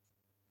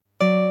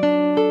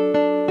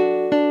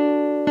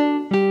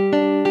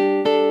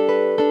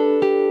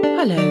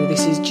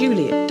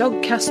Julie at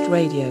Dogcast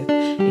Radio.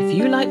 If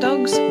you like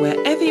dogs,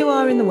 wherever you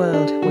are in the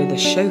world, we're the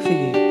show for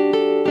you.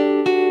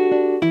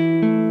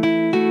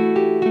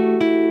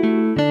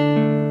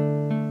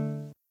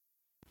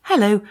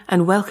 Hello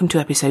and welcome to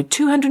episode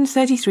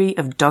 233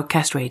 of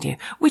Dogcast Radio,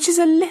 which is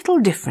a little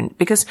different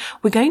because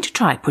we're going to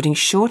try putting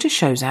shorter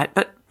shows out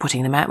but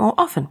putting them out more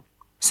often.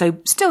 So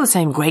still the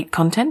same great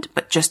content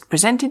but just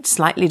presented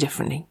slightly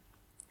differently.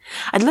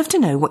 I'd love to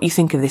know what you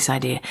think of this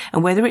idea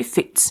and whether it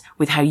fits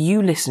with how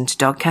you listen to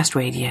Dogcast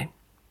Radio.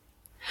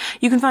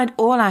 You can find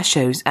all our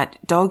shows at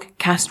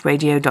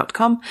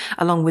dogcastradio.com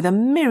along with a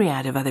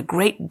myriad of other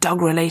great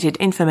dog-related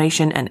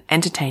information and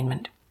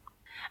entertainment.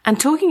 And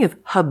talking of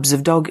hubs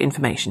of dog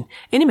information,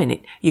 in a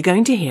minute you're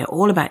going to hear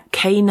all about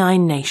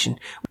K9 Nation,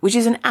 which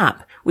is an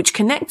app which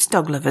connects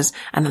dog lovers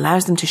and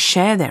allows them to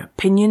share their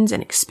opinions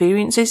and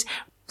experiences,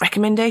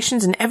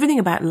 recommendations and everything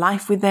about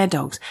life with their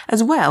dogs,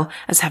 as well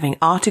as having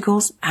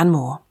articles and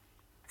more.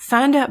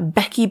 Founder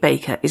Becky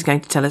Baker is going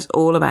to tell us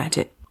all about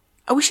it.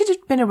 I wish it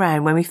had been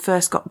around when we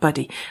first got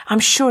Buddy. I'm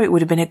sure it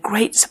would have been a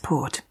great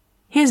support.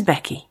 Here's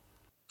Becky.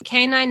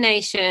 K9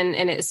 Nation,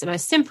 in its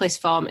most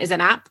simplest form, is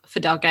an app for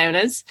dog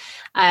owners.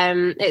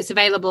 It's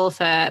available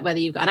for whether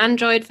you've got an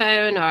Android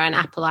phone or an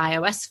Apple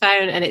iOS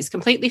phone, and it's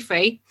completely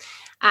free.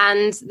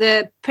 And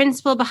the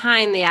principle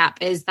behind the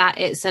app is that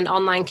it's an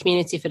online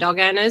community for dog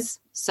owners.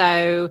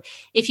 So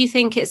if you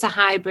think it's a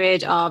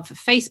hybrid of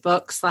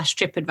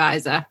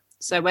Facebook/TripAdvisor,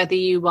 so whether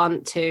you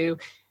want to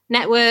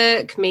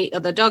network, meet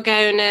other dog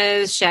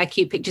owners, share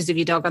cute pictures of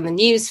your dog on the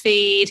news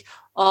feed,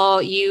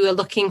 or you are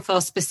looking for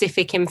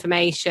specific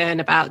information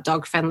about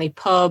dog-friendly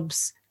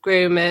pubs,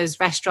 groomers,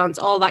 restaurants,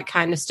 all that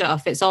kind of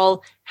stuff. It's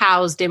all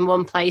housed in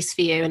one place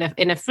for you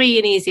in a free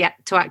and easy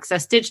to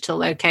access digital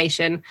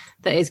location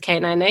that is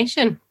K9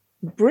 Nation.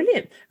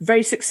 Brilliant.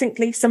 Very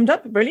succinctly summed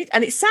up. Brilliant.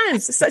 And it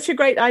sounds such a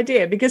great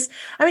idea because,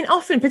 I mean,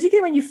 often,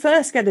 particularly when you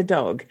first get a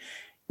dog,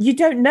 you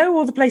don't know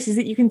all the places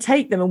that you can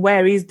take them and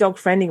where is dog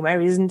friendly and where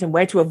isn't and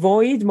where to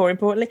avoid, more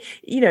importantly,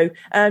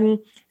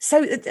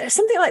 so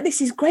something like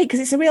this is great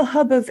because it's a real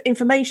hub of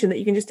information that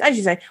you can just, as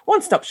you say,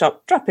 one-stop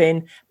shop, drop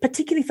in,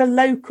 particularly for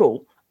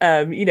local.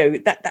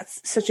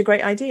 That's such a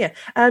great idea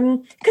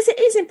because it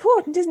is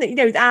important, isn't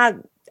it?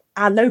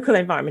 Our local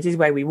environment is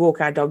where we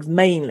walk our dogs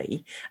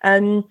mainly.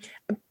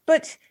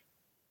 But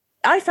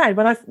I found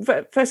when I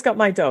first got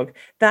my dog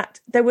that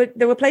there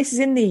were places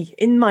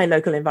in my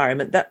local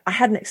environment that I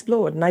hadn't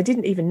explored and I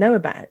didn't even know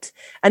about.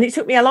 And it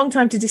took me a long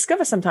time to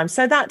discover sometimes.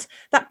 So that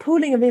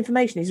pooling of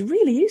information is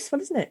really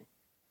useful, isn't it?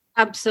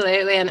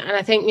 Absolutely. And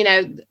I think,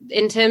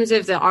 in terms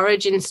of the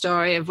origin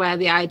story of where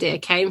the idea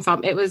came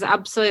from, it was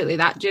absolutely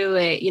that,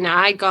 Julie.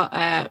 I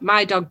got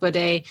my dog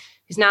Buddy,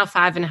 who's now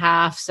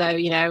 5.5.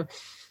 So,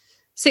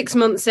 6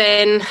 months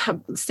in,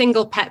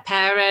 single pet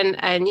parent.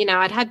 And,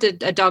 I'd had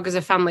a dog as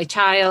a family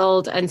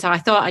child. And so I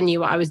thought I knew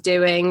what I was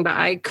doing. But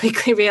I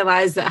quickly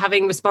realized that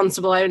having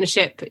responsible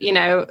ownership,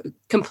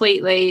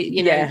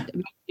 completely,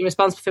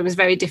 responsible for him was a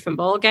very different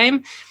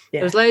ballgame. Yeah.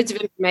 There was loads of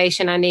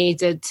information I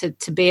needed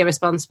to be a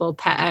responsible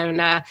pet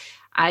owner.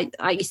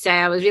 Like you say,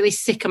 I was really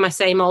sick of my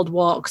same old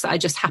walks that I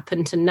just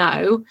happened to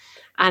know.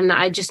 And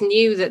I just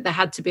knew that there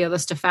had to be other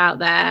stuff out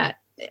there.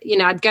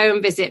 I'd go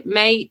and visit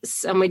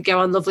mates and we'd go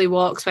on lovely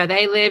walks where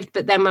they lived.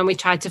 But then when we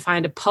tried to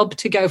find a pub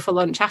to go for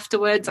lunch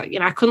afterwards,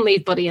 I couldn't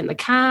leave Buddy in the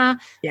car.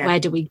 Yeah. Where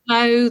do we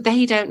go?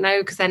 They don't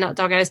know because they're not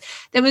dog owners.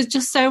 There was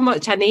just so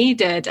much I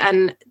needed.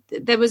 And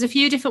there was a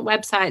few different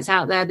websites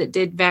out there that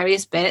did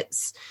various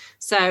bits.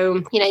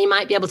 So, you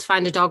might be able to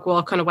find a dog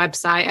walk on a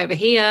website over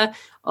here,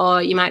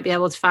 or you might be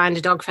able to find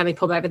a dog-friendly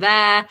pub over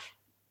there.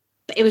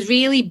 But it was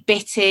really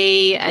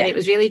bitty and It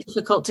was really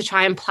difficult to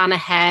try and plan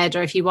ahead,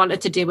 or if you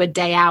wanted to do a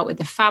day out with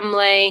the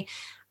family.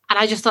 And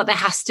I just thought there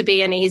has to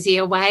be an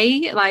easier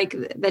way. Like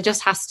there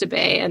just has to be.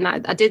 And I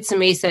did some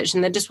research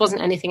and there just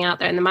wasn't anything out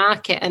there in the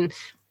market. And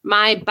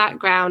my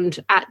background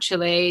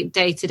actually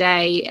day to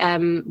day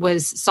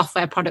was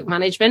software product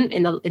management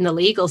in the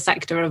legal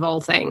sector of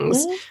all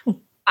things.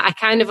 I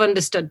kind of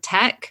understood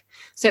tech.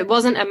 So it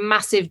wasn't a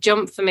massive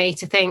jump for me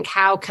to think,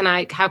 how can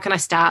I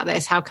start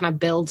this? How can I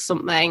build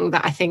something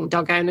that I think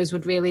dog owners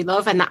would really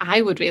love and that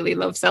I would really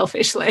love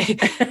selfishly?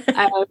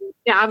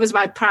 I was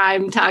my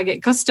prime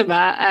target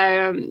customer,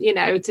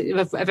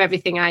 of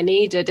everything I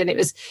needed. And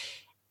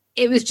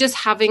it was just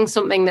having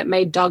something that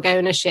made dog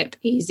ownership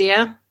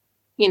easier,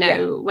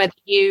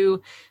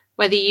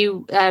 whether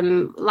you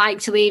like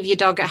to leave your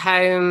dog at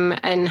home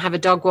and have a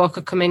dog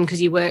walker come in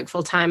because you work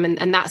full time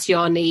and that's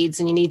your needs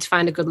and you need to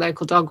find a good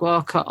local dog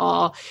walker,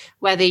 or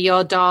whether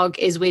your dog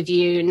is with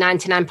you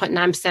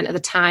 99.9% of the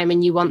time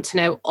and you want to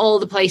know all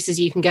the places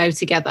you can go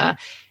together.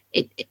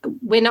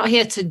 We're not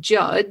here to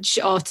judge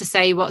or to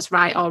say what's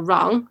right or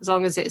wrong, as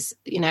long as it's,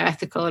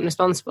 ethical and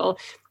responsible.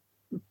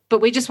 But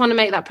we just want to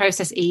make that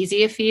process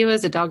easier for you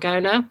as a dog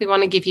owner. We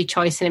want to give you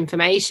choice and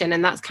information.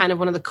 And that's kind of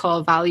one of the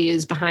core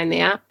values behind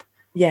the app.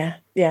 Yeah.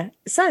 It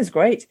sounds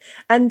great.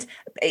 And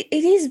it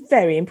is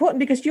very important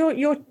because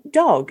your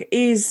dog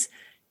is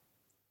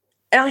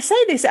And I say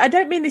this, I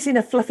don't mean this in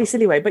a fluffy,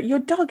 silly way, but your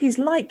dog is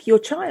like your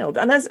child.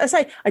 And as I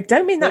say, I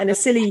don't mean that in a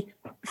silly,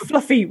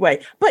 fluffy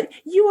way, but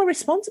you are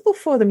responsible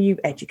for them. You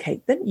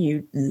educate them,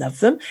 you love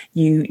them,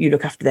 you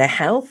look after their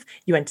health,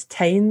 you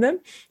entertain them,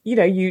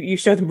 you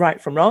show them right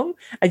from wrong,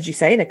 as you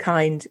say, in a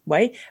kind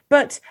way,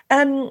 but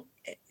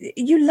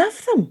you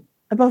love them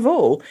above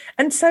all.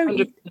 And so,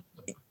 100%.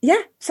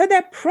 Yeah, so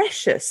they're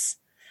precious.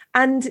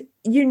 And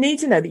you need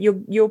to know that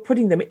you're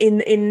putting them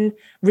in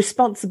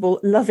responsible,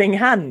 loving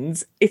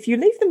hands if you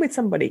leave them with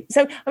somebody.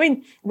 So, I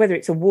mean, whether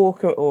it's a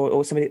walker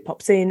or somebody that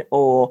pops in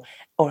or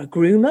a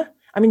groomer,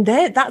 I mean,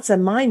 that's a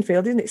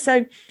minefield, isn't it?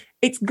 So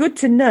it's good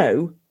to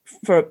know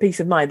for a peace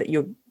of mind that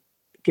you're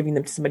giving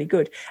them to somebody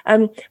good.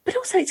 But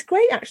also it's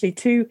great actually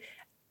to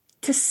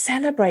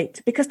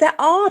celebrate, because there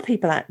are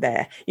people out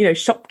there,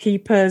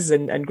 shopkeepers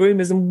and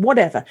groomers and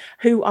whatever,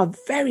 who are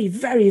very,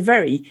 very,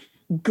 very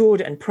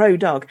good and pro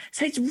dog.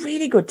 So it's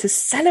really good to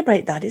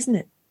celebrate that, isn't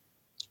it?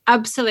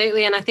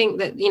 Absolutely. And I think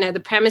that,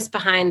 the premise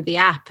behind the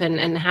app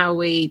and how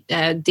we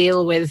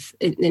deal with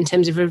in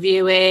terms of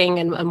reviewing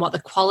and what the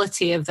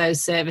quality of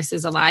those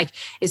services are like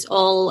is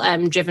all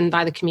driven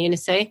by the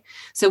community.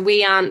 So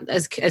we aren't,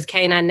 as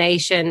Canine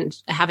Nation,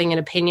 having an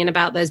opinion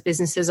about those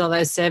businesses or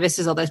those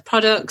services or those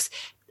products.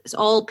 It's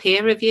all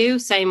peer review,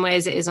 same way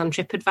as it is on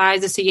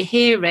TripAdvisor. So you're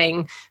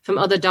hearing from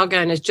other dog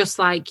owners just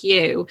like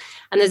you.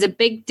 And there's a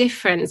big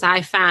difference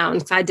I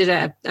found, because I did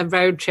a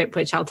road trip,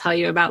 which I'll tell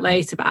you about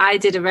later, but I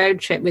did a road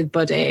trip with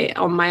Buddy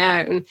on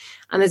my own.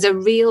 And there's a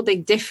real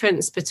big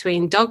difference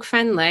between dog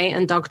friendly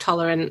and dog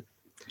tolerant.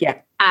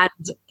 Yeah.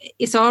 And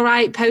it's all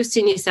right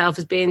posting yourself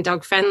as being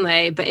dog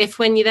friendly, but if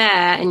when you're there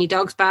and your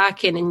dog's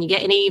barking and you're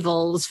getting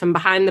evils from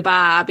behind the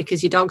bar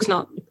because your dog's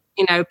not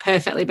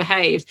perfectly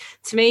behaved,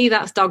 to me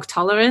that's dog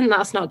tolerant,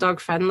 that's not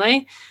dog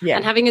friendly. Yeah.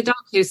 And having a dog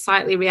who's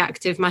slightly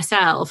reactive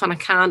myself, and I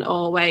can't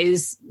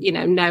always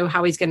know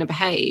how he's going to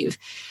behave,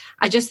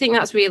 I just think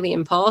that's really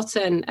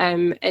important.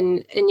 And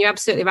you're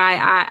absolutely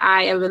right,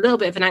 I am a little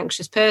bit of an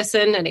anxious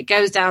person, and it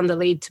goes down the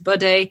lead to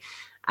Buddy.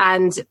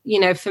 And,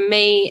 for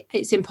me,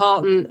 it's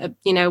important,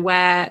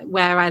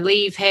 where I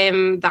leave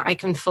him, that I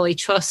can fully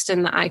trust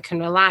and that I can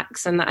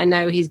relax and that I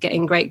know he's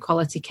getting great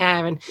quality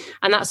care. And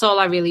that's all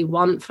I really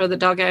want for the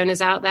dog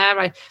owners out there.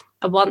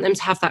 I want them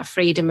to have that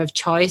freedom of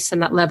choice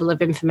and that level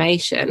of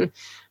information.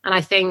 And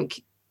I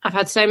think I've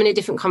had so many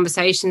different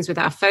conversations with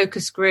our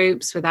focus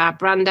groups, with our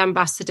brand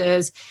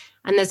ambassadors,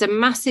 and there's a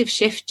massive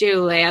shift,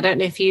 Julie. I don't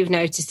know if you've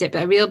noticed it,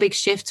 but a real big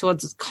shift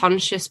towards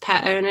conscious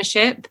pet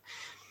ownership.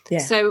 Yeah.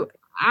 So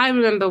I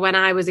remember when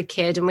I was a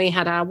kid and we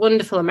had our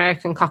wonderful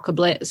American Cocker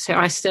Blitz, who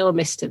I still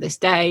miss to this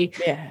day.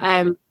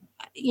 Yeah.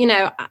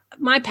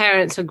 My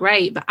parents were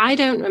great, but I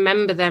don't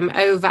remember them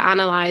over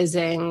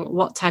analysing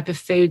what type of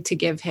food to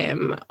give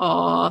him,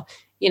 or,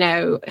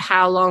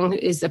 how long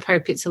is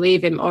appropriate to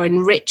leave him, or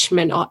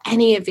enrichment, or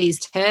any of these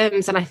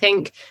terms. And I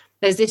think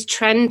there's this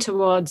trend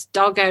towards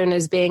dog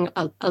owners being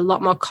a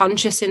lot more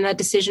conscious in their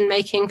decision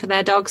making for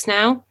their dogs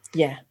now.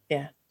 Yeah,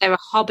 yeah. There are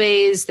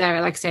hobbies, there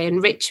are, like I say,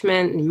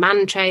 enrichment and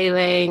man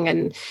trailing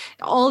and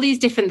all these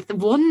different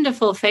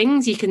wonderful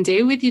things you can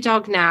do with your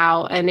dog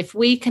now. And if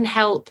we can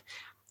help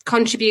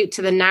contribute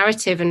to the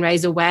narrative and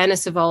raise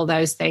awareness of all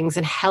those things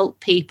and help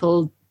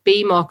people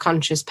be more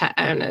conscious pet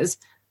owners,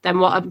 then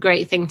what a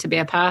great thing to be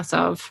a part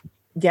of.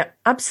 Yeah,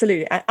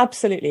 absolutely. I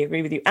absolutely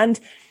agree with you. And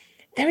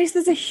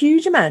there's a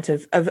huge amount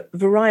of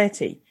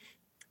variety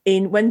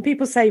in when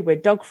people say we're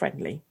dog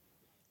friendly.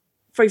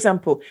 For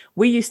example,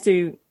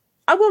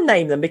 I will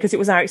name them because it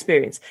was our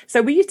experience.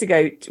 So we used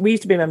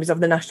to be members of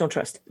the National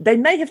Trust. They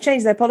may have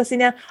changed their policy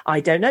now.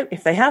 I don't know.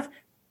 If they have,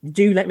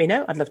 do let me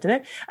know. I'd love to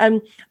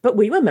know. But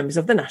we were members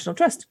of the National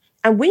Trust.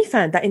 And we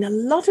found that in a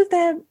lot of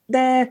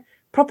their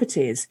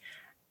properties,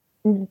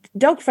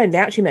 dog friendly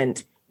actually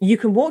meant you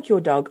can walk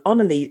your dog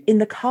on a lead in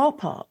the car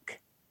park.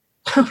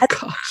 Oh,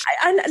 gosh.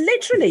 And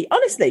literally,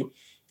 honestly.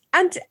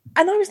 And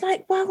I was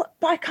like, well,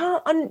 but I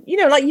can't,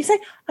 like you say,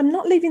 I'm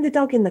not leaving the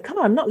dog in the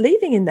car. I'm not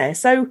leaving in there.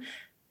 So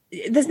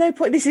there's no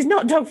point. This is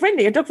not dog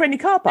friendly. A dog friendly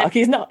car park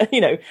is not,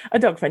 a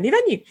dog friendly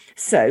venue.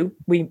 So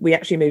we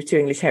actually moved to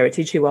English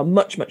Heritage, who are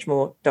much, much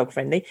more dog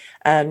friendly.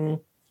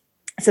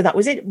 So that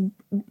was it.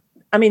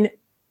 I mean,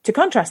 to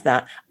contrast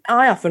that,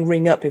 I often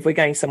ring up if we're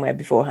going somewhere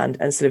beforehand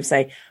and sort of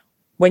say,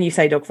 when you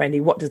say dog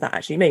friendly, what does that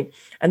actually mean?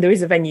 And there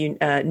is a venue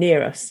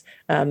near us.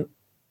 I'm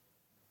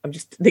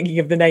just thinking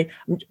of the name.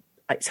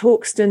 It's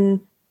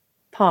Hawkston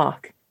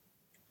Park.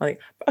 I'm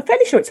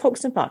fairly sure it's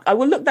Hawkston Park. I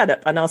will look that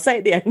up and I'll say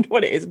at the end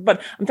what it is,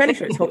 but I'm fairly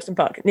sure it's Hawkston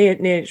Park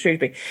near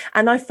Shrewsbury.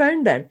 And I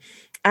phoned them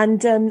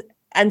and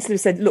sort of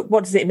said, look,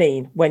 what does it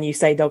mean when you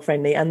say dog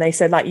friendly? And they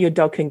said, like, your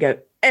dog can go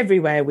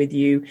everywhere with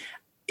you,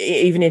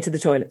 even into the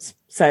toilets.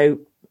 So,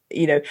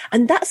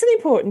 and that's an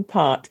important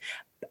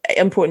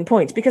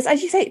point, because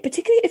as you say,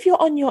 particularly if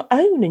you're on your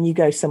own and you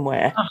go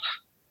somewhere,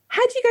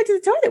 how do you go to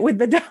the toilet with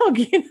the dog,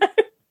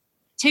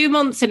 2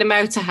 months in a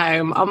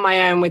motorhome on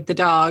my own with the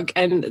dog,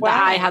 and wow.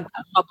 I had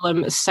that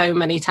problem so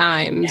many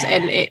times,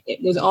 and it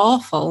was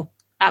awful.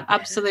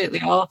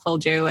 Absolutely awful,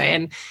 Julie.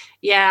 And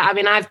yeah, I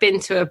mean, I've been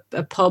to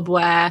a pub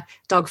where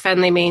dog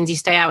friendly means you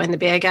stay out in the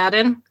beer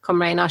garden, come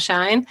rain or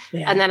shine.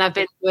 Yeah. And then I've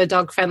been to a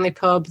dog friendly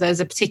pub.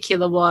 There's a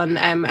particular one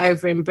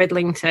over in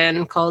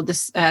Bridlington called the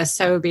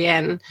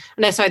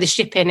the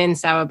Ship Inn in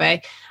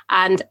Sowerby.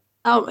 And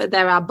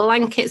there are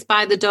blankets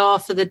by the door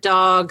for the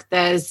dog.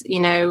 There's,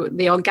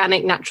 the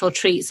organic natural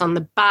treats on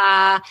the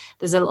bar.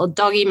 There's a little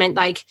doggy mint,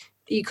 like,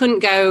 you couldn't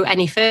go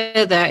any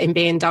further in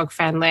being dog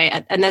friendly,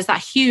 and there's that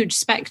huge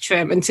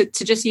spectrum, and to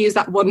just use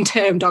that one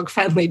term, dog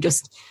friendly,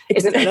 just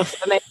isn't enough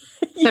for me.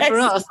 So yes. For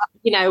us,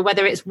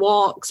 whether it's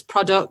walks,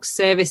 products,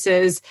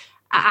 services,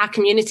 our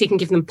community can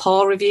give them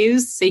paw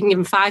reviews, so you can give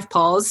them 5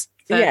 paws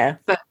for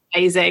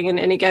amazing,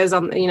 and it goes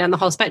on, the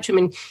whole spectrum,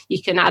 and you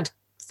can add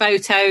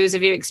photos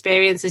of your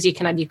experiences, you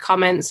can add your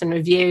comments and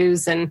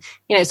reviews, and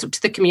it's up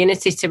to the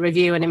community to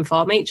review and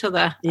inform each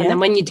other. And then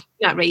when you do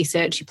that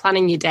research, you're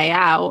planning your day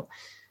out.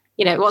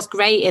 What's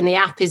great in the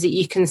app is that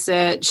you can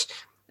search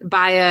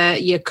by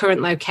your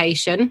current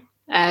location.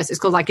 So it's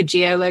called like a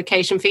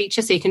geolocation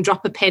feature. So you can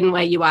drop a pin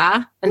where you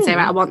are and say,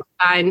 right, I want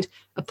to find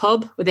a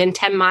pub within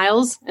 10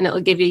 miles, and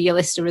it'll give you your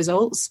list of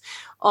results.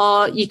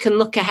 Or you can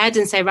look ahead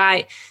and say,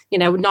 right,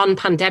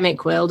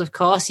 non-pandemic world, of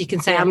course, you can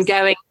say, yes. I'm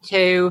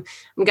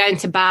going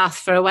to Bath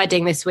for a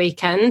wedding this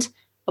weekend.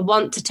 I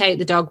want to take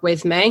the dog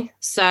with me.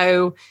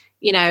 So,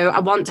 I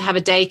want to have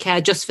a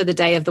daycare just for the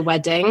day of the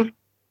wedding.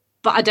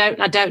 But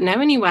I don't know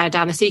anywhere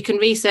down there. So you can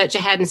research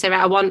ahead and say,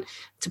 right, I want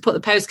to put the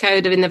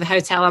postcode in the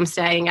hotel I'm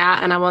staying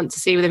at, and I want to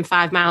see within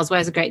 5 miles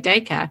where's a great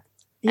daycare.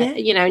 Yeah. And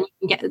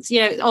you can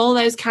get, all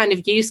those kind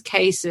of use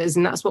cases,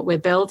 and that's what we're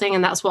building,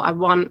 and that's what I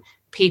want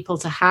people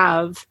to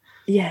have.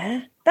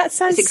 Yeah, that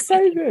sounds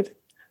so good.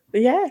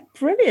 Yeah,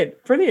 brilliant.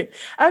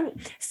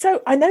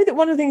 So I know that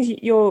one of the things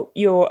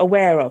you're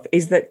aware of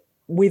is that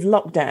with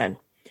lockdown,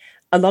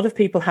 a lot of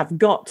people have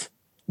got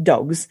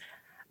dogs.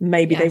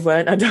 Maybe they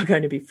weren't a dog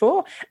owner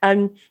before.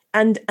 And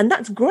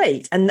that's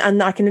great. And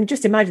I can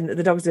just imagine that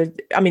the dogs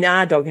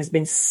our dog has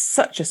been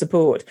such a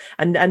support.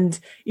 And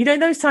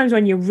those times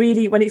when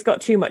when it's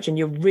got too much and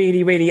you're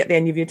really, really at the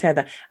end of your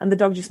tether, and the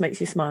dog just makes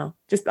you smile,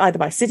 just either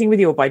by sitting with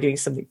you or by doing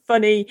something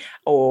funny,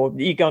 or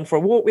you go on for a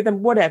walk with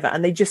them, whatever.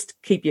 And they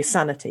just keep your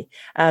sanity.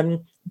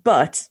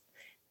 But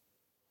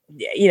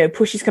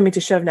push is coming to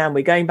shove now, and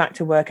we're going back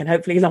to work, and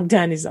hopefully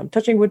lockdown is, I'm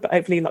touching wood, but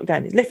hopefully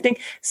lockdown is lifting.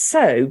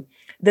 So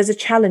there's a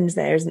challenge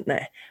there, isn't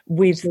there,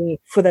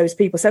 for those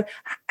people? So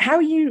how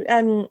are you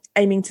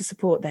aiming to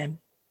support them?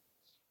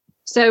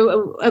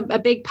 So a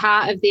big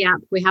part of the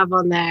app we have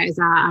on there is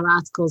our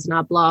articles and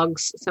our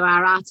blogs. So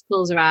our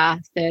articles are our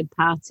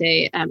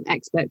third-party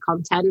expert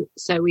content.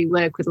 So we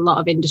work with a lot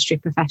of industry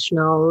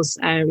professionals.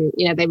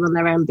 They run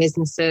their own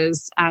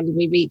businesses, and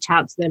we reach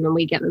out to them and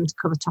we get them to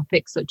cover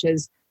topics such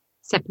as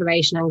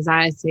separation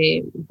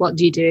anxiety, what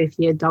do you do if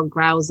your dog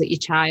growls at your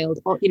child,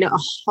 or a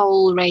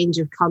whole range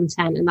of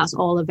content, and that's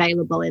all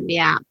available in the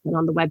app and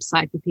on the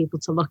website for people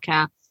to look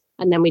at.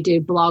 And then we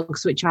do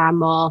blogs, which are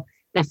more,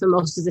 they're for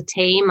us as a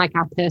team, like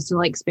our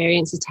personal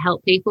experiences to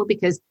help people,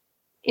 because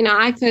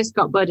I first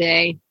got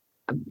Buddy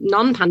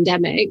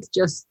non-pandemic,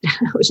 I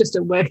was just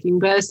a working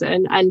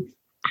person, and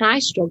I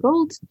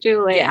struggled,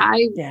 Julie.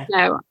 I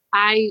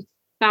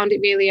found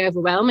it really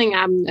overwhelming.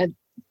 I'm a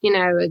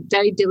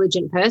very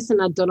diligent person.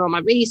 I'd done all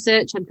my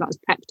research. I'd got as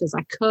prepped as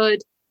I could.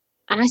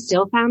 And I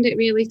still found it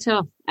really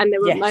tough. And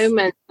there were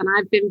moments, and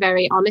I've been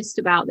very honest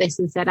about this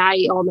and said,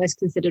 I almost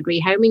considered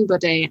rehoming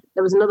Buddy.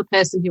 There was another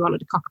person who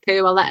wanted a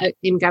cockapoo. I let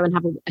him go and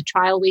have a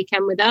trial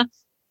weekend with her.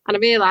 And I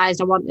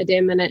realised I wanted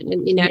him, and that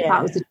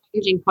was a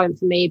changing point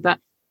for me. But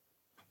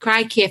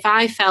crikey, if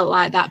I felt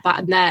like that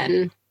back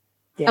then,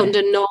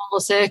 under normal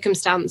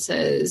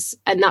circumstances,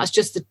 and that's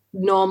just the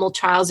normal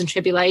trials and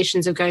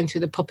tribulations of going through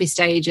the puppy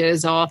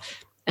stages, or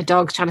a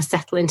dog trying to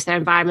settle into their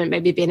environment,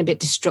 maybe being a bit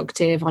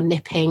destructive or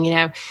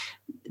nipping,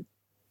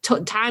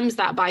 times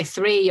that by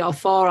 3 or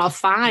 4 or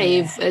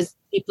 5 as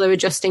people are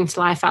adjusting to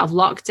life out of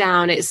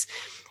lockdown. It's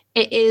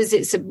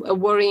a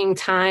worrying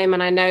time.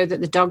 And I know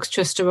that the Dogs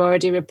Trust are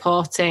already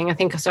reporting, I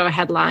think I saw a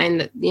headline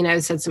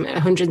that said something,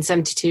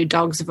 172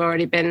 dogs have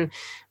already been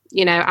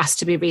asked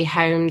to be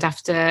rehomed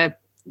after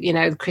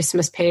the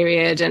Christmas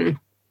period, and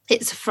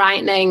it's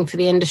frightening for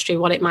the industry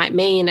what it might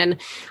mean. And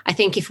I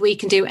think if we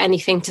can do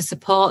anything to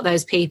support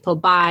those people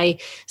by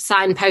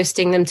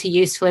signposting them to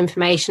useful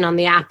information on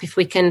the app, if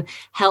we can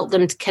help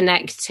them to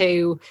connect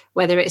to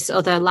whether it's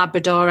other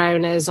Labrador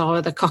owners or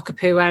other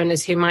cockapoo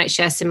owners who might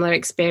share similar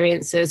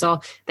experiences,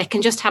 or they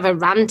can just have a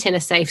rant in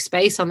a safe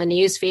space on the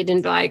newsfeed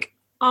and be like,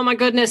 oh my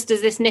goodness,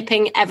 does this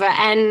nipping ever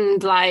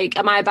end? Like,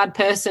 am I a bad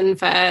person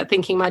for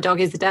thinking my dog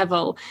is the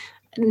devil?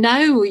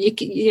 No,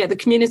 the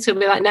community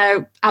will be like,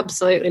 no,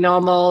 absolutely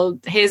normal.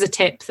 Here's a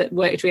tip that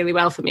worked really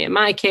well for me and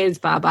my kids,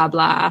 blah, blah,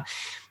 blah.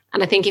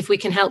 And I think if we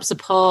can help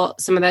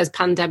support some of those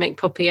pandemic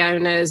puppy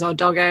owners or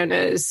dog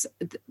owners,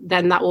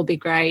 then that will be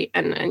great.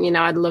 And you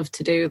know, I'd love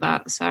to do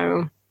that.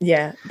 So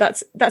yeah,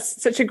 that's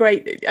such a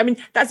great, I mean,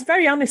 that's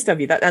very honest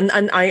of you. That and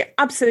I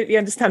absolutely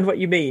understand what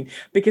you mean,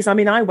 because I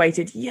mean, I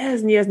waited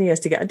years and years and years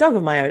to get a dog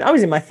of my own. I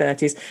was in my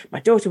 30s. My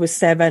daughter was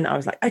 7. I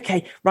was like,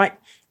 okay, right,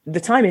 the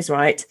time is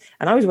right.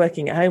 And I was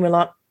working at home a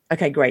lot.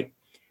 Okay, great.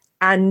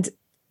 And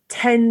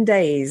 10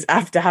 days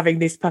after having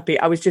this puppy,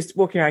 I was just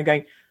walking around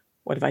going,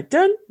 what have I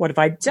done? What have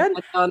I done?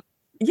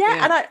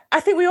 Yeah, and I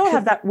think we all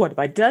have that what have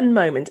I done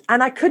moment.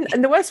 And I couldn't,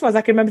 and the worst was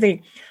I can remember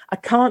thinking, I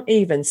can't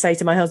even say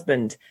to my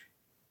husband,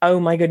 oh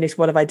my goodness,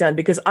 what have I done?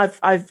 Because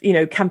I've you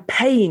know,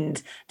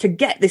 campaigned to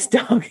get this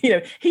dog. You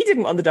know, he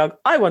didn't want the dog,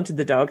 I wanted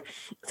the dog.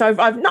 So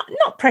I've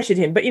not pressured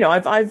him, but you know,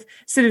 I've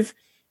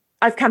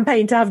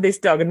campaigned to have this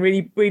dog and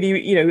really,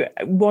 really, you know,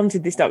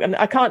 wanted this dog. And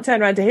I can't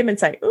turn around to him and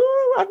say,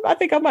 oh, I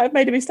think I might have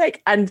made a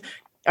mistake. And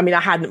I mean,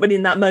 I hadn't, but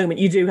in that moment,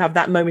 you do have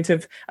that moment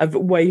of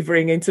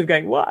wavering and sort of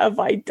going, what have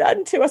I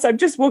done to us? I'm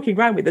just walking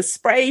around with a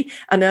spray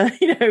and a,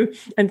 you know,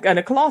 and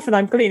a cloth, and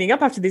I'm cleaning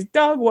up after this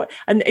dog.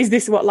 And is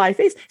this what life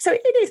is? So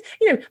it is,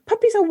 you know,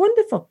 puppies are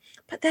wonderful,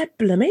 but they're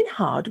blooming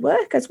hard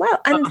work as well.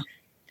 And,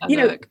 you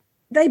know,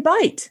 they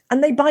bite,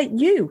 and they bite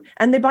you,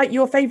 and they bite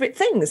your favorite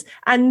things,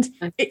 and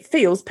it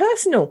feels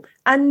personal.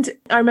 And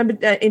I remember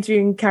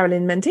interviewing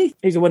Carolyn Menteith,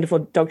 who's a wonderful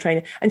dog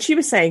trainer, and she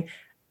was saying,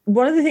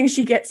 one of the things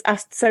she gets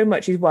asked so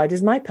much is, why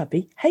does my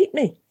puppy hate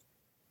me?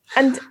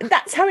 And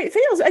that's how it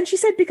feels. And she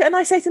said, because, and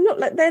I say to them,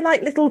 look, they're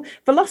like little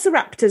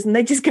velociraptors and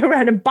they just go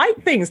around and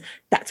bite things.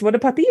 That's what a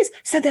puppy is.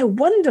 So they're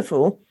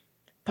wonderful.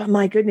 But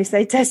my goodness,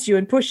 they test you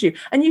and push you.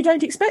 And you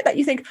don't expect that.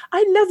 You think,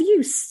 I love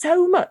you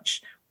so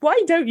much. Why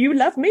don't you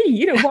love me?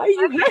 You know, why are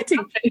you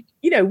hurting?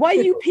 You know, why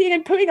are you peeing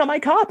and pooing on my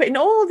carpet and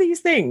all these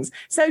things?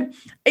 So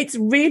it's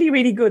really,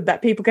 really good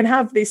that people can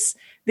have this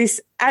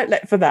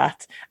outlet for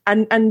that.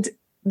 And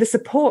the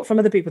support from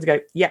other people to go,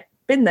 yeah,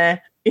 been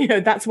there, you know,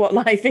 that's what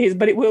life is,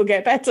 but it will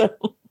get better.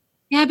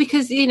 Yeah,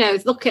 because, you know,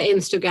 look at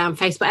Instagram,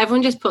 Facebook,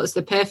 everyone just puts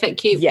the perfect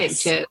cute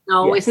picture.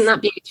 Oh, yes. Isn't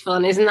that beautiful?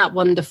 And isn't that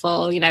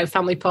wonderful? You know,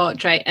 family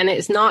portrait. And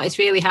it's not, it's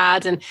really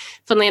hard. And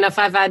funnily enough,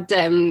 I've had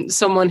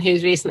someone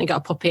who's recently got a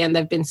puppy and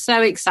they've been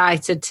so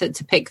excited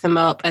to pick them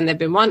up, and they've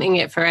been wanting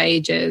it for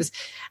ages.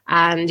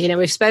 And, you know,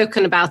 we've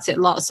spoken about it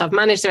lots. So I've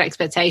managed their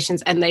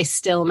expectations, and they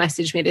still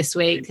message me this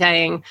week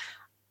saying,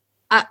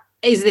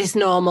 is this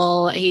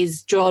normal?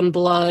 He's drawn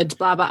blood,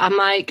 blah, blah. I'm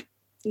like,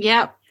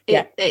 yeah.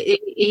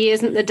 He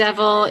isn't the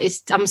devil.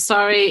 I'm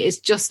sorry. It's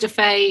just a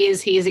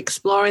phase. He is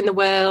exploring the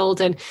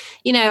world. And,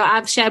 you know,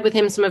 I've shared with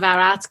him some of our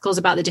articles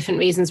about the different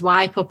reasons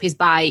why puppies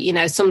bite. You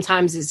know,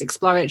 sometimes it's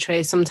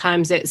exploratory.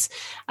 Sometimes it's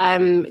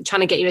trying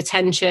to get your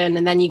attention.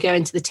 And then you go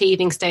into the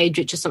teething stage,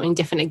 which is something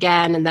different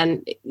again. And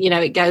then, you know,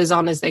 it goes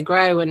on as they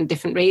grow and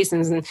different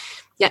reasons. And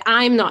yeah,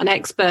 I'm not an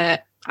expert.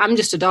 I'm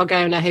just a dog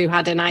owner who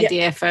had an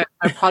idea for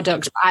a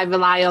product. But I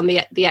rely on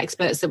the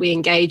experts that we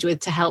engage with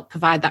to help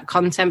provide that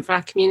content for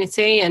our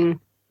community. And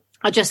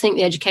I just think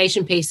the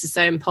education piece is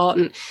so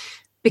important,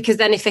 because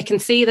then if they can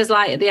see there's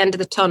light at the end of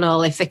the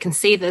tunnel, if they can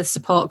see the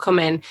support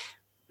coming,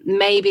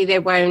 maybe they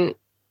won't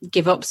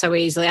give up so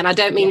easily. And I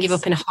don't mean give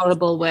up in a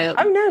horrible way.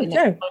 Oh, no.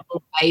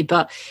 Horrible way,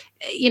 but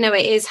you know,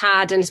 it is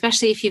hard. And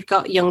especially if you've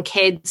got young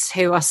kids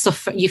who are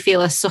you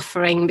feel are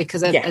suffering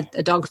because of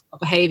a dog's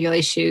behavioural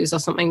issues or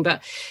something.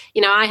 But,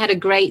 you know, I had a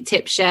great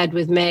tip shared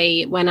with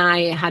me when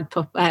I had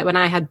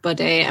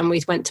Buddy and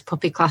we went to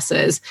puppy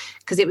classes,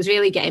 because it was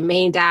really getting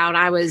me down.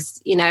 I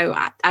was, you know,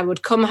 I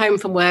would come home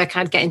from work,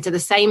 I'd get into the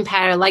same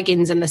pair of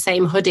leggings and the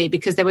same hoodie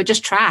because they were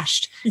just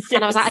trashed. Yes.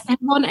 And I was like, I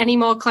don't want any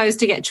more clothes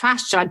to get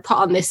trashed. So I'd put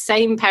on this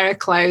same pair of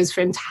clothes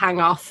for him to hang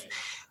off.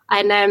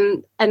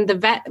 And the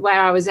vet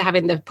where I was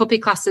having the puppy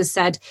classes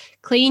said,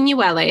 clean your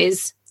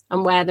wellies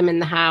and wear them in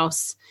the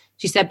house.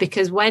 She said,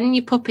 because when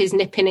your puppy's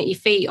nipping at your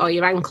feet or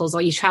your ankles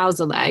or your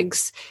trouser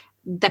legs,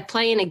 they're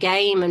playing a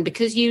game. And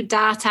because you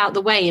dart out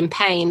the way in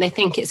pain, they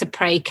think it's a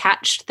prey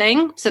catch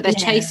thing. So they're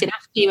chasing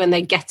after you and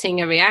they're getting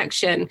a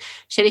reaction.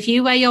 She said, if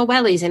you wear your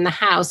wellies in the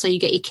house or you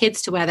get your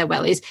kids to wear their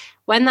wellies,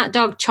 when that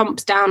dog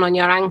chomps down on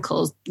your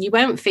ankles, you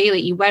won't feel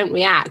it. You won't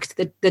react.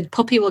 The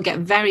puppy will get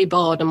very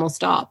bored and will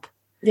stop.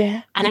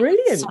 Yeah, and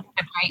brilliant.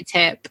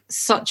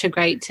 Such a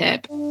great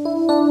tip.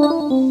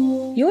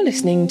 You're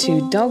listening to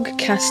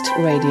Dogcast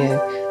Radio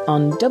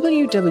on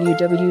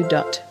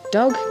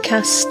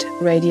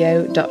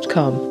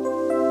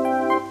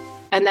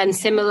www.dogcastradio.com. And then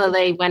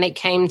similarly, when it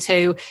came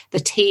to the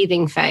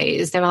teething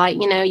phase, they were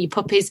like, you know, your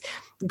puppy's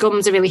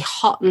gums are really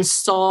hot and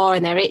sore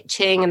and they're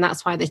itching and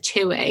that's why they're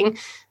chewing.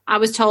 I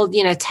was told,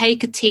 you know,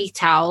 take a tea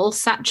towel,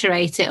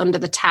 saturate it under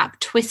the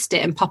tap, twist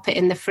it and pop it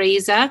in the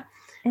freezer.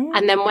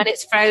 And then when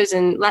it's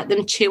frozen, let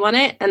them chew on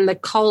it, and the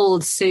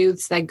cold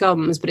soothes their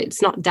gums, but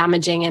it's not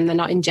damaging and they're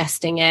not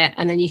ingesting it.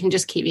 And then you can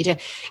just keep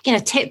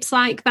tips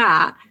like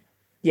that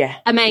Yeah.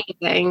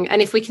 amazing.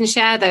 And if we can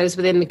share those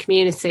within the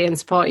community and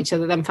support each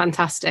other, then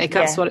fantastic.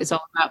 That's what it's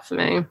all about for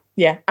me.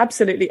 Yeah,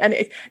 absolutely. And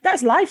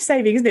that's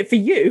life-saving, isn't it? For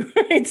you,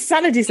 it's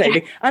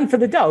sanity-saving. And for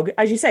the dog,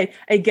 as you say,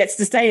 it gets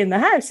to stay in the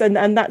house. And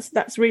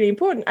that's really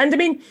important. And I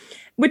mean,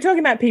 we're talking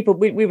about people,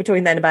 we were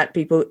talking then about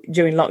people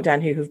during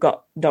lockdown who've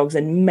got dogs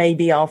and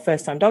maybe are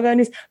first-time dog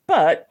owners.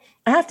 But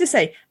I have to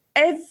say,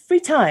 every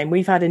time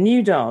we've had a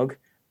new dog,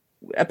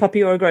 a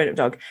puppy or a grown-up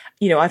dog,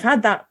 I've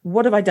had that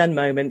what have I done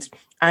moment.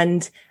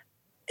 And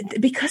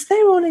because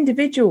they're all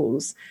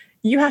individuals,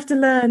 you have to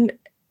learn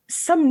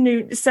some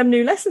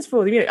new lessons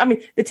for them. I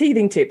mean, the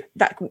teething tip,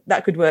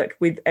 that could work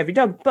with every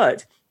dog,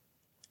 but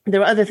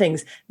there are other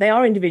things. They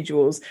are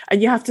individuals,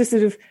 and you have to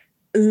sort of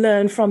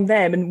learn from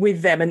them and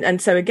with them.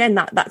 And so again,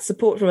 that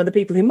support from other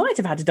people who might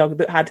have had a dog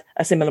that had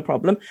a similar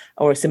problem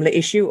or a similar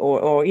issue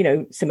or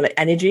similar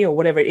energy or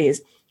whatever it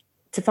is,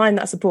 to find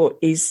that support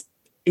is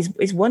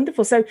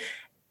wonderful. So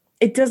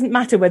it doesn't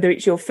matter whether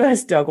it's your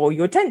first dog or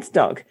your 10th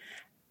dog.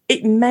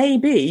 It may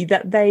be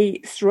that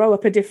they throw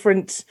up a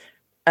different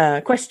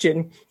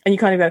question and you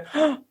kind of go,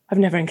 oh, I've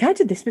never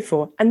encountered this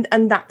before. And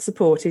that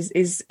support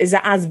is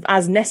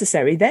as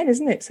necessary then,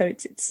 isn't it? So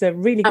it's a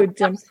really good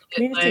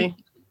community.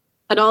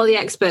 And all the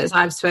experts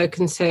I've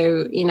spoken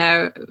to,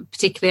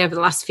 particularly over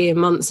the last few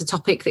months, a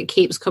topic that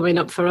keeps coming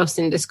up for us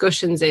in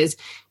discussions is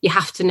you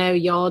have to know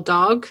your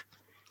dog.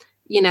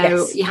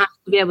 Yes. You have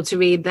to be able to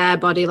read their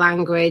body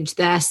language,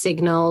 their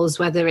signals,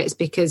 whether it's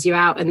because you're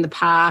out in the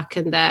park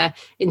and they're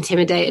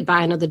intimidated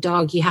by another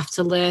dog. You have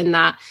to learn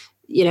that,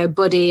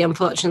 Buddy,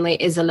 unfortunately,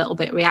 is a little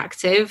bit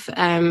reactive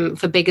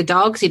for bigger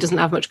dogs. He doesn't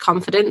have much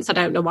confidence. I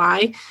don't know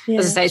why. Yeah.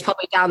 As I say, it's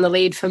probably down the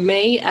lead for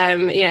me.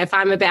 If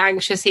I'm a bit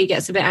anxious, he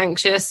gets a bit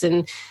anxious.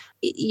 And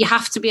you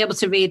have to be able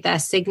to read their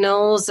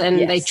signals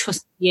and they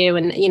trust you.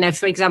 And,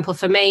 for example,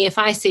 for me, if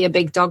I see a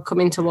big dog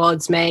coming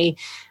towards me,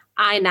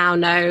 I now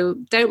know,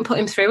 don't put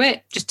him through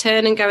it. Just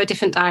turn and go a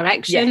different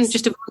direction.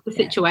 Just avoid the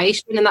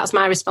situation. And that's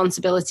my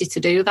responsibility to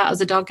do that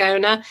as a dog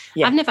owner.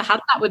 Yeah. I've never had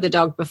that with a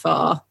dog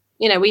before.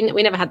 We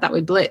never had that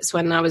with Blitz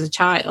when I was a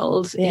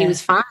child. Yeah. He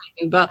was fine.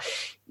 But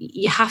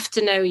you have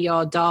to know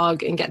your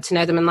dog and get to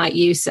know them. And like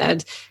you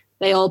said,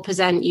 they all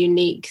present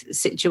unique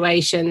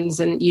situations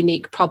and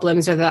unique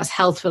problems, whether that's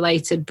health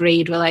related,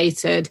 breed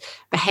related,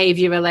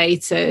 behavior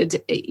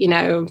related.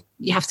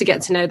 You have to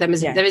get to know them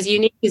they're as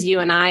unique as you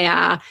and I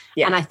are.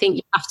 Yeah. And I think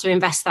you have to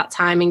invest that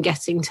time in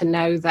getting to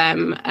know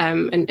them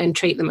and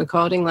treat them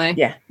accordingly.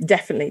 Yeah,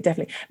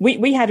 definitely.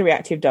 We had a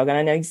reactive dog, and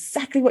I know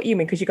exactly what you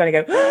mean, because you're going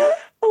to go,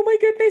 oh my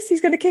goodness,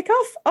 he's going to kick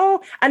off.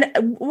 Oh, and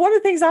one of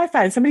the things I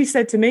found, somebody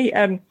said to me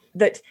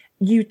that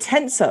you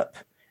tense up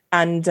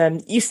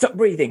and you stop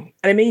breathing.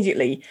 And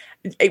immediately,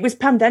 it was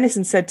Pam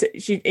Dennison said,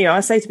 I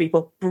say to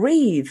people,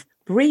 breathe,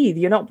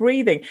 you're not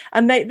breathing.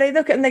 And they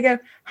look at it and they go,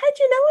 how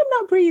do you know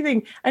I'm not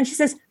breathing? And she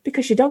says,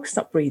 because your dog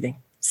stopped breathing.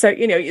 So,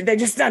 they're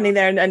just standing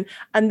there.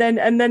 And then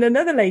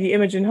another lady,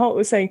 Imogen Holt,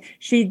 was saying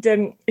she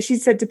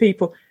said to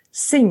people,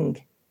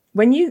 sing.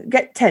 When you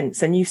get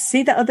tense and you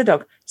see that other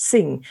dog,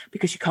 sing,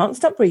 because you can't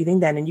stop breathing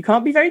then, and you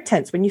can't be very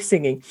tense when you're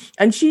singing.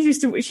 And she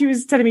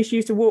was telling me she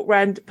used to walk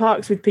around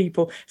parks with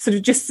people, sort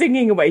of just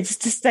singing away, just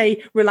to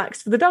stay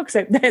relaxed for the dog.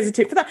 So there's a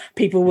tip for that.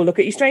 People will look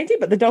at you strangely,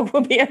 but the dog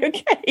will be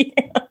okay.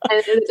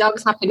 And the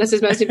dog's happiness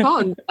is most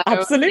important. So,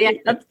 absolutely.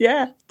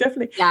 Yeah,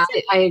 definitely. Yeah,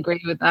 I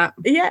agree with that.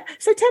 Yeah.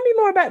 So tell me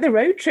more about the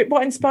road trip.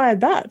 What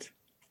inspired that?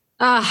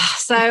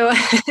 So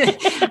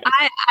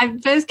I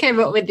first came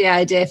up with the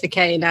idea for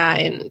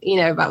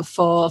K9, about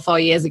four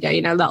years ago,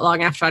 not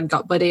long after I'd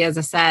got Buddy, as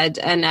I said.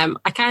 And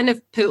I kind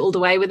of poodled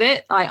away with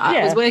it.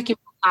 I was working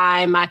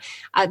full-time. I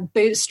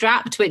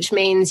bootstrapped, which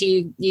means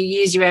you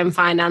use your own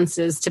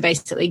finances to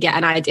basically get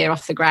an idea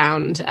off the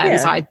ground. So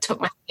I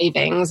took my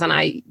savings and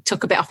I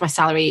took a bit off my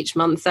salary each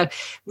month. So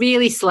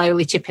really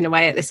slowly chipping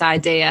away at this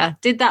idea.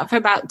 Did that for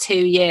about 2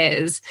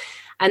 years.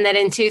 And then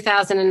in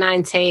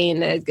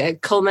 2019, a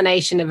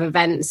culmination of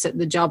events at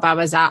the job I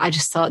was at, I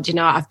just thought,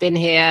 I've been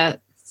here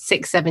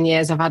 6-7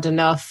 years. I've had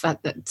enough.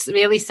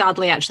 Really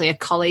sadly, actually, a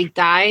colleague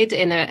died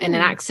in an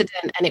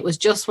accident. And it was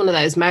just one of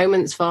those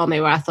moments for me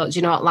where I thought,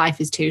 what,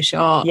 life is too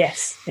short.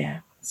 Yes. Yeah.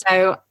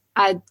 So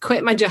I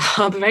quit my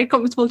job, a very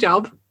comfortable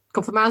job, a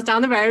couple of miles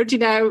down the road,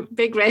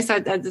 big risk. I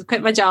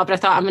quit my job, and I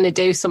thought I'm going to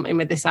do something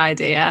with this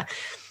idea.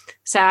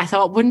 So I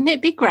thought, wouldn't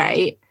it be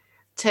great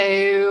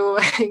to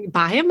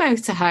buy a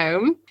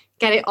motorhome,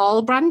 get it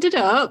all branded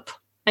up,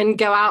 and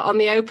go out on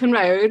the open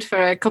road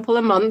for a couple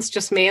of months,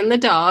 just me and the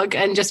dog,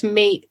 and just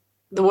meet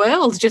the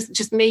world,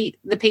 just meet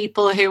the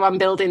people who I'm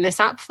building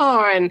this app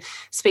for, and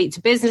speak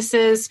to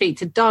businesses, speak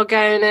to dog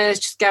owners,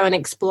 just go and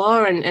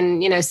explore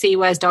and see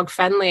where's dog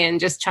friendly, and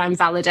just try and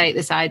validate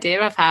this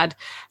idea I've had.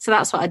 So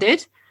that's what I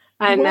did.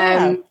 And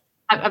wow.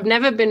 I've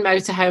never been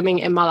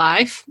motorhoming in my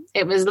life.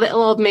 It was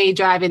little old me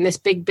driving this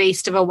big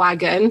beast of a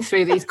wagon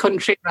through these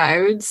country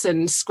roads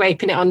and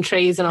scraping it on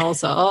trees and all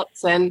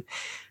sorts. And,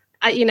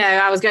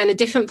 I was going to a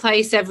different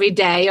place every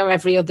day or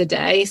every other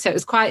day. So it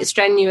was quite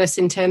strenuous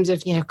in terms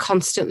of,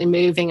 constantly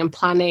moving and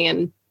planning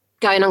and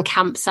going on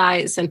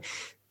campsites and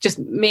just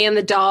me and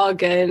the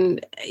dog.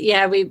 And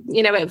yeah,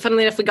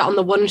 funnily enough, we got on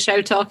the One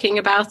Show talking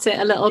about it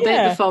a little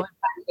bit before we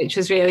went, which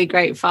was really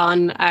great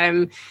fun.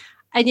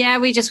 And yeah,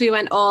 we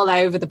went all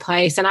over the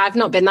place, and I've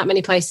not been that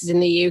many places in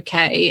the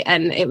UK,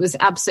 and it was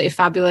absolutely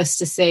fabulous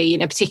to see,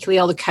 particularly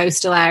all the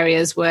coastal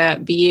areas were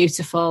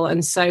beautiful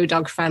and so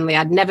dog friendly.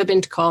 I'd never been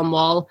to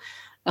Cornwall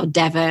or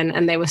Devon,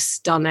 and they were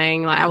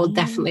stunning. Like, I will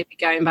definitely be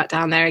going back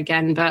down there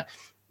again. But,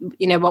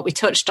 what we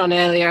touched on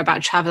earlier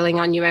about traveling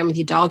on your own with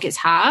your dog, it's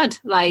hard.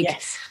 Like,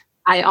 yes.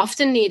 I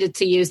often needed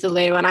to use the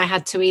loo, and I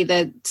had to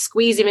either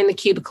squeeze him in the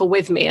cubicle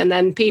with me, and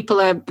then people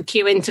are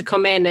queuing to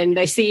come in and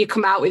they see you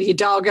come out with your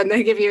dog and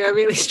they give you a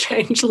really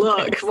strange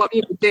look. What are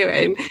you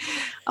doing?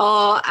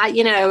 Or,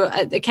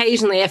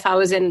 occasionally if I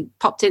was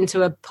popped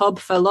into a pub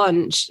for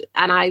lunch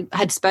and I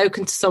had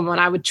spoken to someone,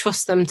 I would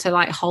trust them to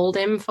like hold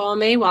him for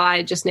me while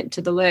I just nipped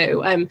to the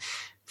loo.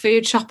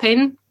 Food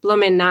shopping,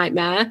 blooming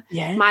nightmare.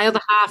 Yeah. My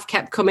other half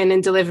kept coming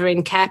and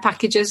delivering care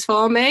packages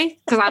for me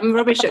because I'm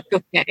rubbish at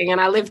cooking,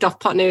 and I lived off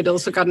pot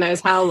noodles for God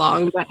knows how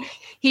long. But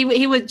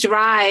he would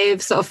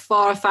drive sort of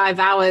 4 or 5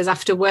 hours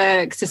after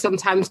work to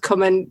sometimes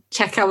come and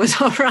check I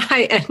was all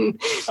right, and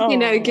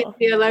give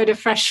me a load of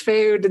fresh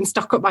food and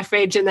stock up my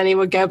fridge, and then he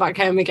would go back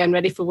home again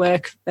ready for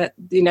work at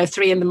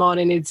 3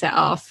 a.m. he'd set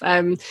off.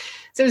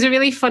 So it was a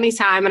really funny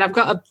time, and I've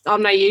got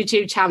on my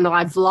YouTube channel,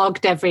 I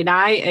vlogged every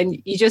night,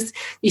 and you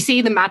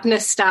see the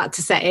madness start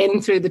to set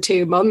in through the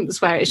 2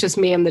 months where it's just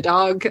me and the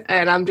dog,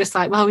 and I'm just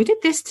like, well, we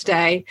did this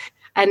today,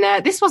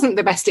 and this wasn't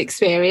the best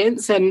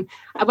experience, and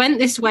I went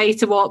this way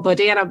to walk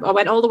Buddy, and I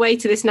went all the way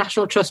to this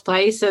National Trust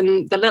place,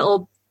 and the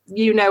little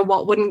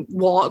wouldn't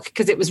walk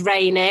because it was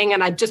raining,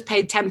 and I just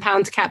paid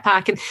 £10 to Cat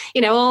Park,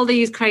 and all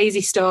these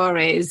crazy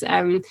stories.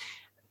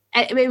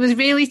 It was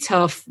really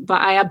tough,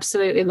 but I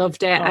absolutely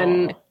loved it.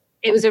 And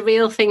it was a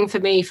real thing for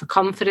me for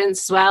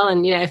confidence as well.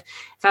 And, if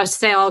I was to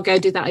say, I'll go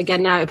do that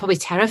again now, it'd probably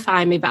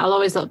terrify me, but I'll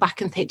always look back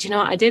and think, do you know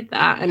what, I did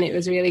that. And it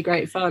was really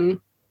great fun.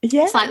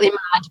 Yeah. Slightly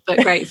mad,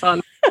 but great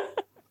fun.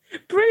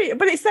 Brilliant.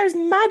 But it's those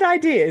mad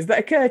ideas that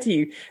occur to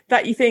you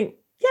that you think,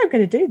 yeah, I'm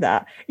going to do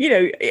that.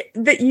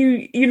 That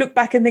you look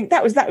back and think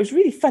that was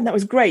really fun. That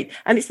was great.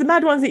 And it's the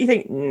mad ones that you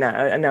think, no,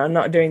 I'm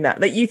not doing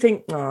that. That you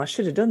think, I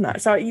should have done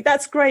that. So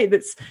that's great.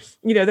 That's,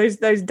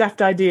 those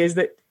daft ideas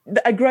that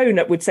a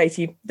grown-up would say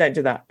to you, don't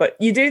do that, but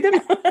you do them.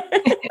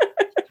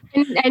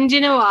 and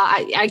you know what,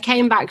 I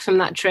came back from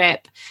that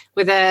trip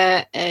with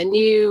a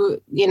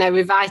new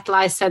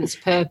revitalized sense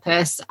of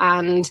purpose,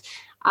 and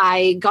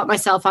I got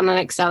myself on an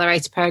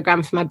accelerator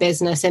program for my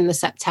business in the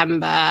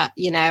September.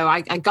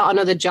 I got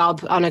another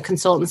job on a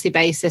consultancy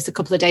basis a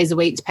couple of days a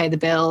week to pay the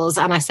bills,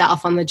 and I set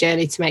off on the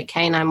journey to make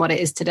Canine what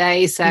it is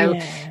today. So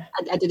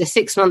I did a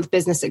 6-month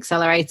business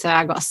accelerator.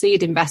 I got a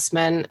seed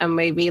investment, and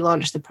we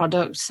relaunched the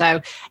product.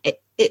 So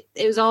it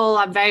was all,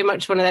 I'm very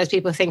much one of those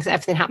people who thinks that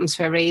everything happens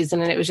for a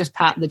reason, and it was just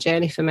part of the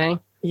journey for me.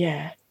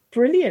 Yeah.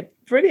 Brilliant.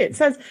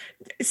 Sounds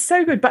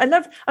so good. But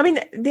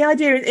the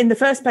idea in the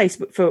first place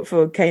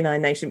for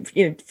Canine Nation,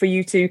 for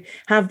you to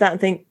have that and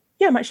think,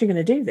 yeah, I'm actually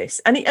going to do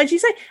this. And as you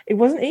say, it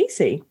wasn't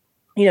easy,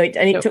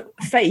 it took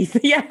faith,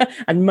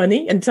 and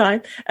money and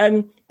time.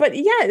 But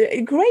yeah,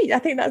 great. I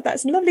think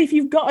that's lovely. If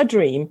you've got a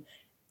dream,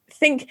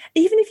 think,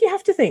 even if you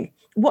have to think,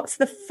 what's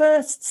the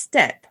first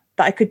step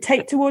that I could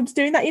take towards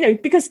doing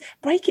that, because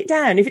break it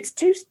down. If it's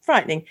too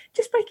frightening,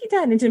 just break it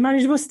down into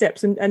manageable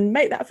steps and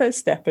make that first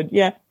step. And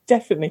yeah,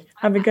 definitely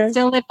have a go. I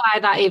still live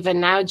by that even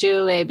now,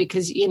 Julie,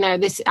 because,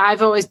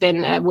 I've always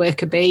been a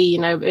worker bee,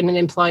 been an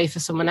employee for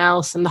someone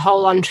else, and the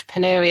whole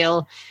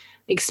entrepreneurial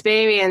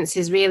experience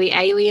is really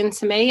alien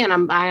to me,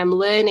 and I am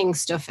learning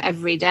stuff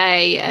every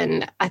day.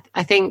 And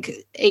I think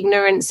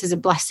ignorance is a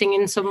blessing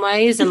in some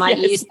ways. And like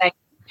you say,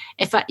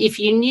 if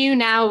you knew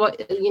now what,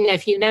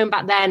 if you known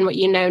back then what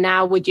you know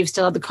now, would you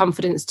still have the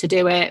confidence to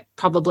do it?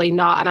 Probably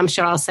not. And I'm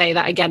sure I'll say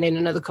that again in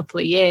another couple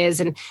of years.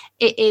 And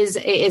it is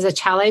a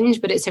challenge,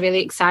 but it's a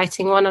really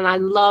exciting one. And I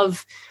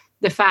love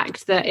the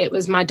fact that it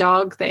was my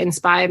dog that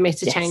inspired me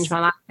to change my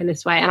life in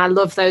this way. And I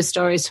love those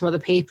stories from other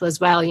people as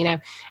well.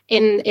 In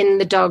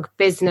the dog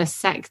business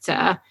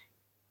sector,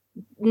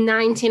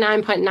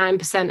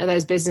 99.9% of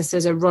those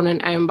businesses are run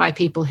and owned by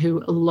people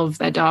who love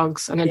their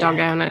dogs and a dog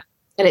owner.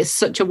 And it's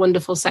such a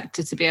wonderful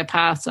sector to be a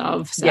part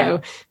of.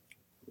 So,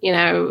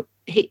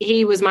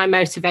 he was my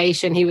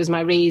motivation. He was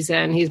my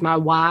reason. He's my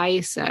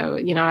why. So,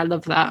 I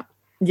love that.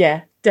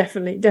 Yeah,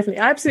 definitely.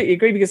 I absolutely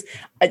agree, because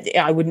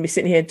I wouldn't be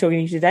sitting here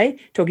talking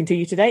to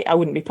you today. I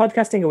wouldn't be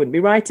podcasting. I wouldn't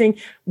be writing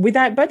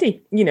without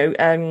Buddy.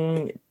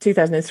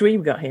 2003,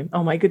 we got him.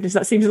 Oh my goodness,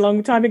 that seems a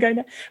long time ago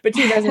now. But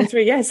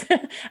 2003, yes.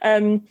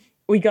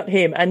 We got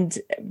him, and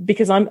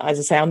because I'm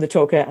the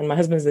talker and my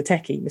husband's the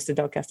techie, Mr.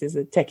 Dogcast is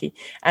the techie,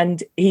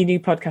 and he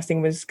knew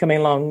podcasting was coming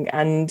along,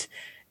 and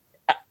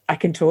I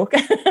can talk.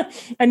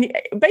 And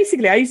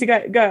basically I used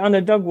to go on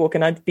a dog walk,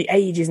 and I'd be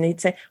ages, and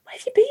he'd say, where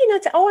have you been?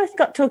 I'd say, I've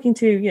got talking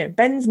to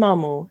Ben's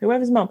mum or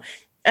whoever's mum.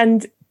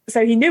 And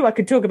so he knew I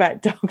could talk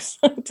about dogs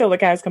until the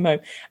cows come home,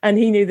 and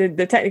he knew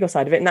the technical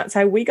side of it, and that's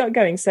how we got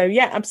going. So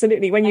yeah,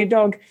 absolutely, when your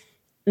dog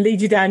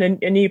lead you down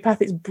a new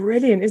path. It's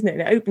brilliant, isn't it?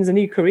 And it opens a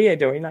new career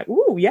door. You're like,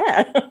 oh,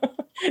 yeah.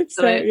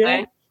 So,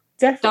 yeah,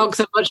 definitely. Dogs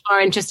are much more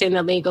interesting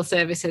than legal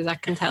services, I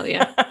can tell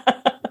you.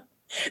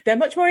 They're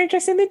much more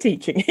interesting than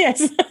teaching,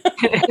 yes.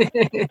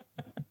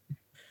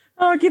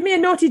 Oh, give me a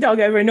naughty dog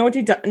over a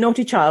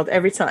naughty child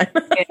every time.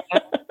 Yeah.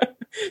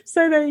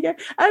 So there you go.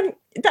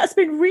 That's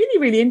been really,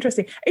 really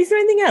interesting. Is there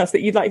anything else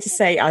that you'd like to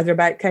say either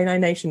about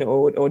Canine Nation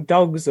or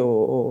dogs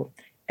or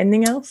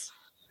anything else?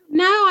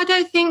 No, I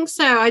don't think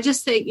so. I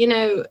just think,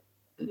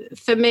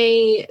 for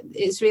me,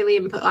 it's really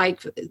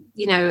like,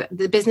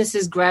 the business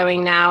is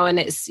growing now and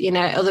it's,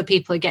 other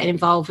people are getting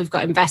involved. We've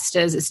got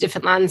investors. It's a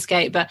different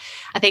landscape. But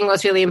I think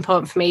what's really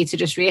important for me to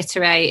just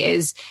reiterate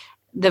is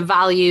the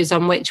values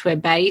on which we're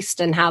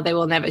based and how they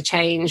will never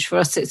change. For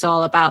us, it's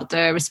all about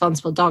the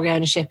responsible dog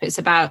ownership. It's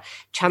about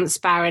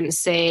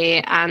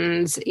transparency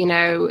and,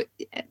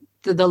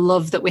 the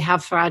love that we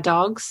have for our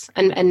dogs.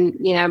 And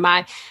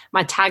my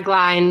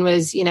tagline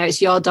was,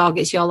 it's your dog,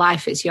 it's your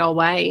life, it's your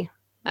way.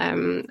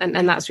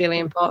 And that's really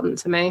important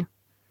to me.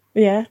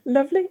 Yeah,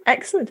 lovely.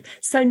 Excellent.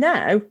 So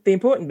now the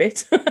important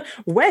bit,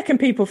 where can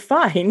people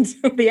find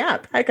the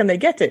app? How can they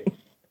get it?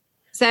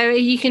 So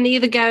you can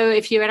either go,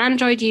 if you're an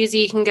Android user,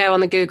 you can go on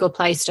the Google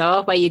Play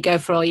Store where you go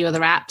for all your other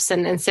apps.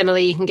 And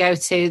similarly, you can go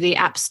to the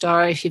App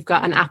Store if you've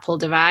got an Apple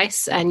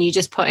device and you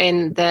just put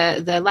in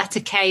the letter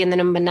K and the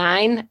number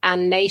 9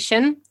 and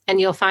Nation and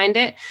you'll find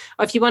it.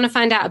 Or if you want to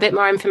find out a bit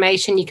more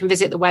information, you can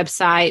visit the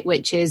website,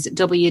 which is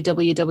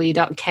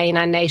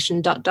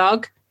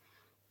www.caninenation.dog.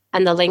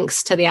 And the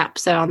links to the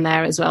apps are on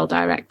there as well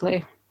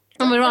directly.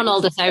 And we're on all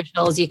the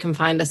socials. You can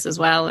find us as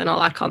well and all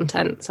our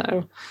content.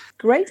 So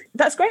great.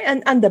 That's great.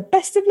 And the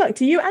best of luck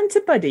to you and to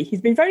Buddy.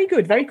 He's been very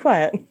good, very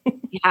quiet.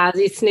 Yeah,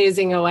 he's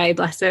snoozing away,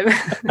 bless him.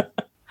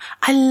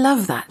 I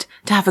love that,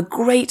 to have a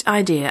great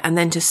idea and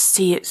then to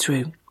see it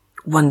through.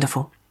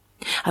 Wonderful.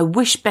 I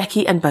wish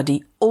Becky and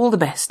Buddy all the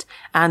best.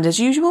 And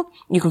as usual,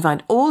 you can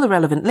find all the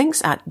relevant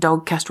links at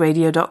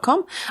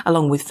dogcastradio.com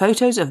along with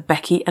photos of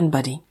Becky and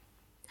Buddy.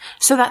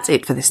 So that's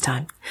it for this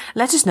time.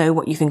 Let us know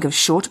what you think of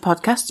shorter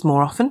podcasts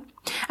more often.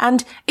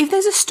 And if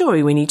there's a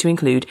story we need to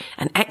include,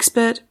 an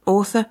expert,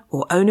 author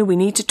or owner we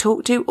need to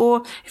talk to,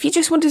 or if you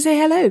just want to say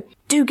hello,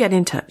 do get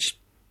in touch.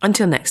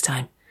 Until next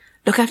time,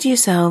 look after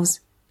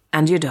yourselves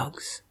and your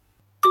dogs.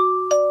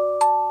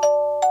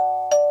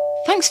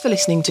 Thanks for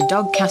listening to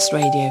Dogcast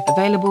Radio,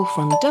 available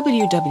from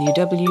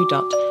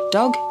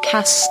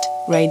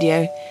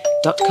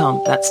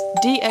www.dogcastradio.com. That's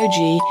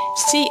DOGCAST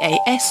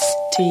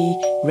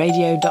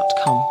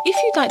radio.com. If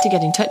you'd like to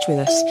get in touch with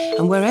us,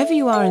 and wherever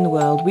you are in the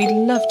world, we'd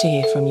love to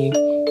hear from you.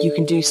 You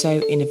can do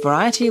so in a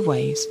variety of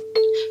ways.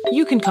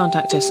 You can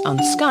contact us on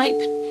Skype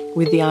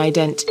with the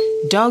ident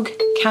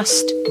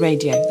Dogcast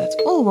Radio. That's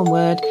all one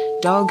word,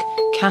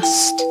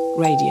 Dogcast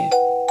Radio.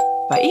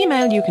 By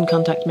email, you can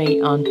contact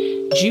me on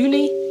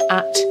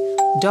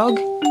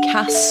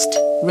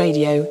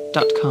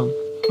julie@dogcastradio.com.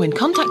 When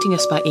contacting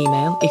us by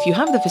email, if you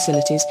have the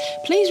facilities,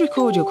 please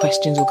record your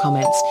questions or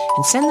comments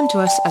and send them to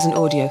us as an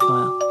audio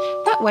file.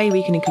 That way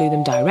we can include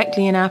them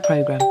directly in our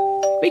programme.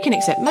 We can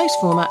accept most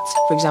formats,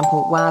 for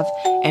example WAV,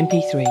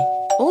 MP3.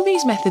 All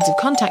these methods of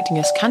contacting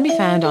us can be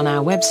found on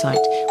our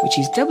website, which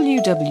is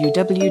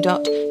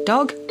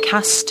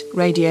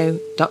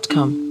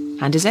www.dogcastradio.com.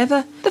 And as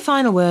ever, the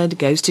final word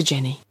goes to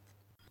Jenny.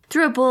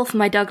 Threw a ball for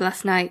my dog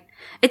last night.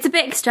 It's a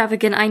bit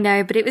extravagant, I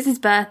know, but it was his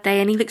birthday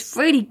and he looks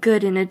really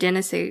good in a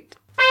dinner suit.